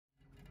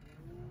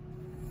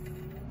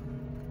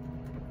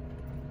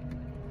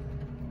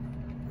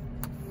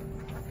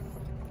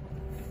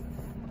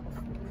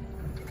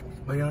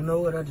But y'all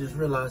know what? I just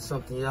realized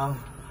something, y'all.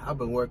 I've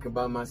been working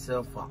by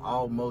myself for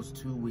almost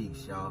 2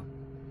 weeks, y'all.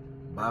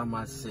 By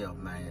myself,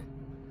 man.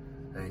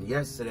 And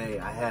yesterday,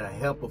 I had a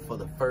helper for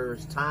the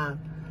first time.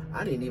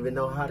 I didn't even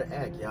know how to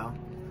act, y'all.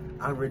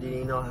 I really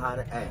didn't know how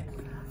to act.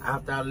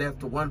 After I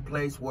left the one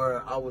place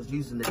where I was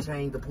using the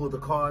chain to pull the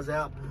cars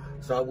out,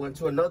 so I went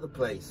to another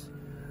place.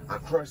 I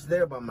crushed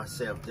there by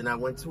myself. Then I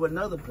went to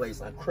another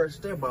place. I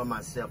crushed there by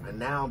myself. And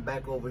now I'm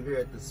back over here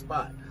at the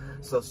spot.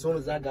 So as soon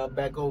as I got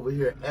back over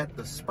here at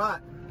the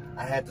spot,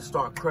 I had to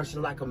start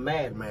crushing like a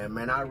madman,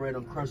 man. I already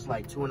done crushed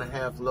like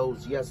 2.5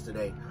 loads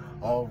yesterday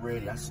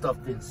already. I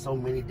stuffed in so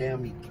many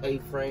damn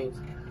K-frames.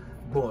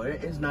 Boy,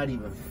 it's not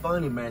even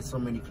funny, man, so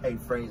many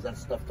K-frames I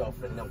stuffed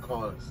off in them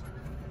cars.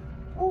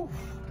 Oof.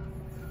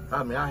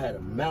 I mean, I had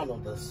a mount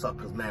on the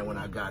suckers, man, when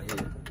I got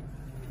here.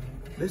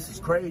 This is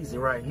crazy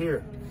right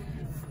here.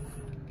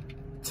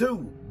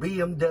 2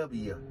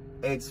 BMW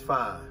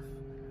X5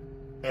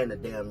 and a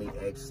damn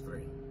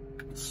X3.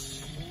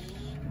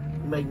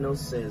 Make no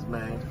sense,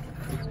 man.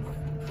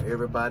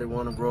 Everybody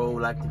want to roll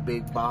like the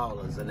big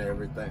ballers and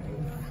everything.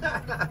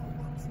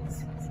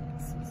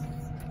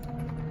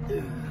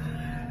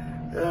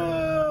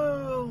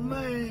 Oh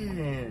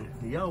man,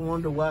 y'all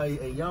wonder why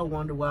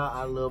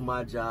I love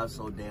my job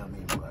so damn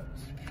much.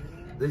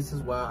 This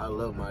is why I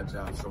love my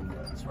job so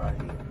much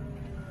right here.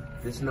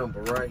 This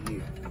number right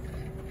here.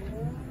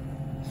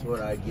 That's what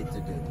I get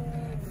to do.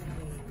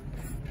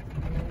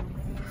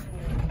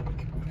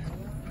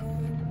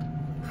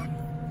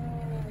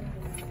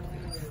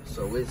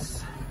 So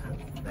it's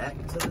back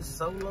to the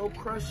solo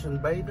crushing,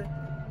 baby.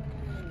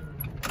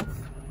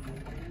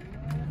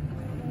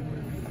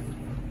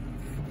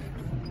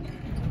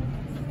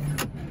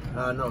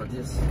 No,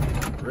 just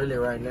really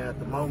right now at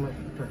the moment,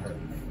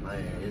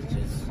 man,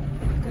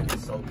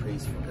 it's so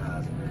peaceful,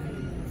 guys, and it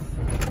is.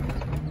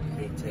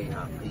 Can't tell you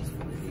how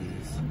peaceful it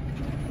is.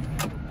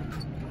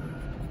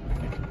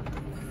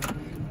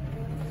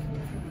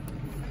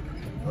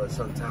 But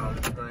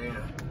sometimes, man,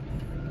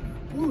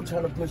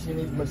 trying to push in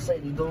these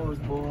Mercedes doors,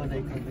 boy,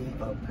 they can be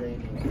a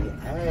pain in the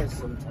ass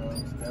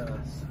sometimes,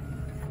 guys.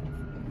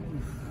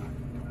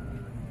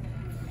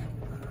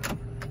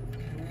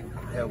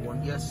 I had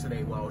one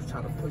yesterday while I was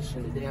trying to push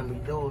in the damn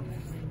door.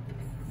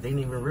 They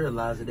didn't even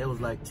realize that there was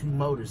like 2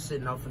 motors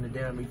sitting off in the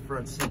damn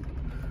front seat.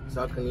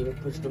 So I couldn't even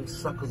push them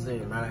suckers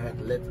in, man. I had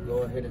to let the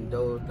let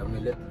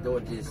the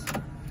door just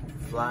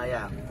fly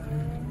out.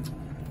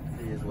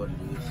 It is what it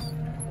is.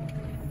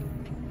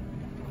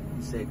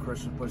 He said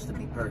crush supposed to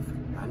be perfect.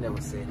 I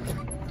never said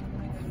that.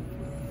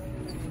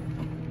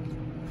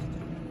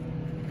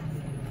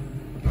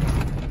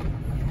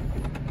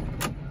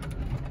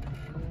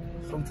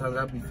 Sometimes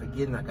I be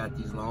forgetting I got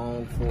these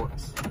long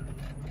forks.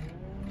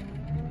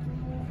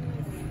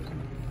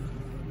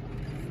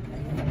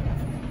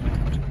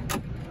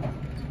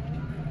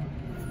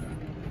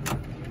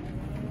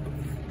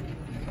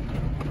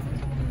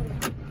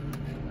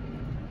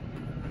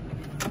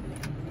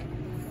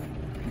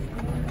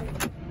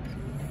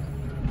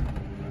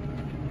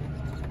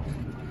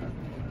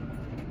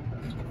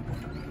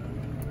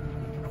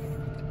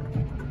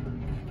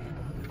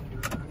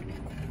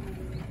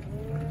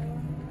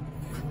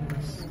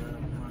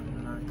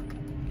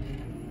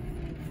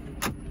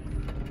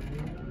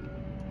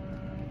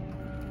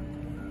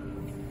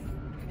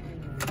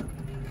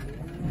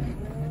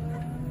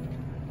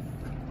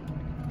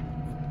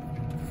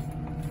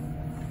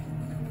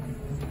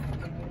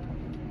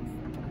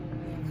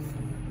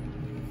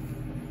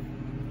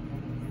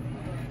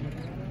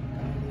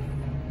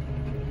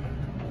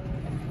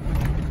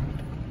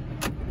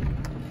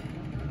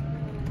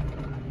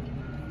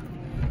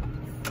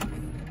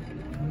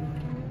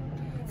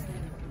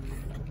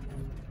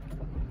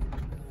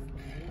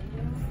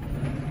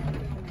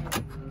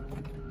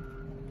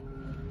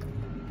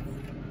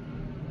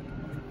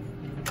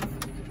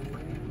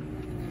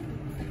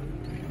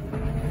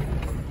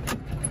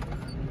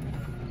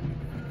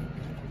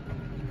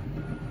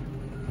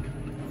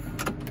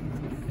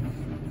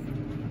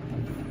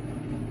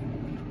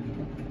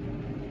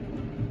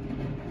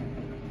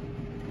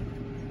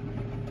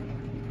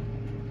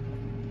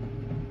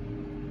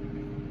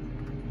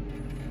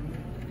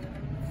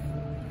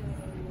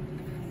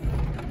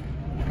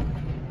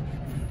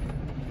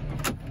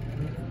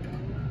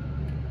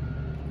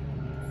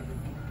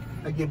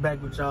 I'll get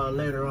back with y'all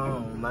later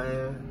on,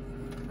 man.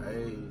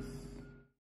 Hey.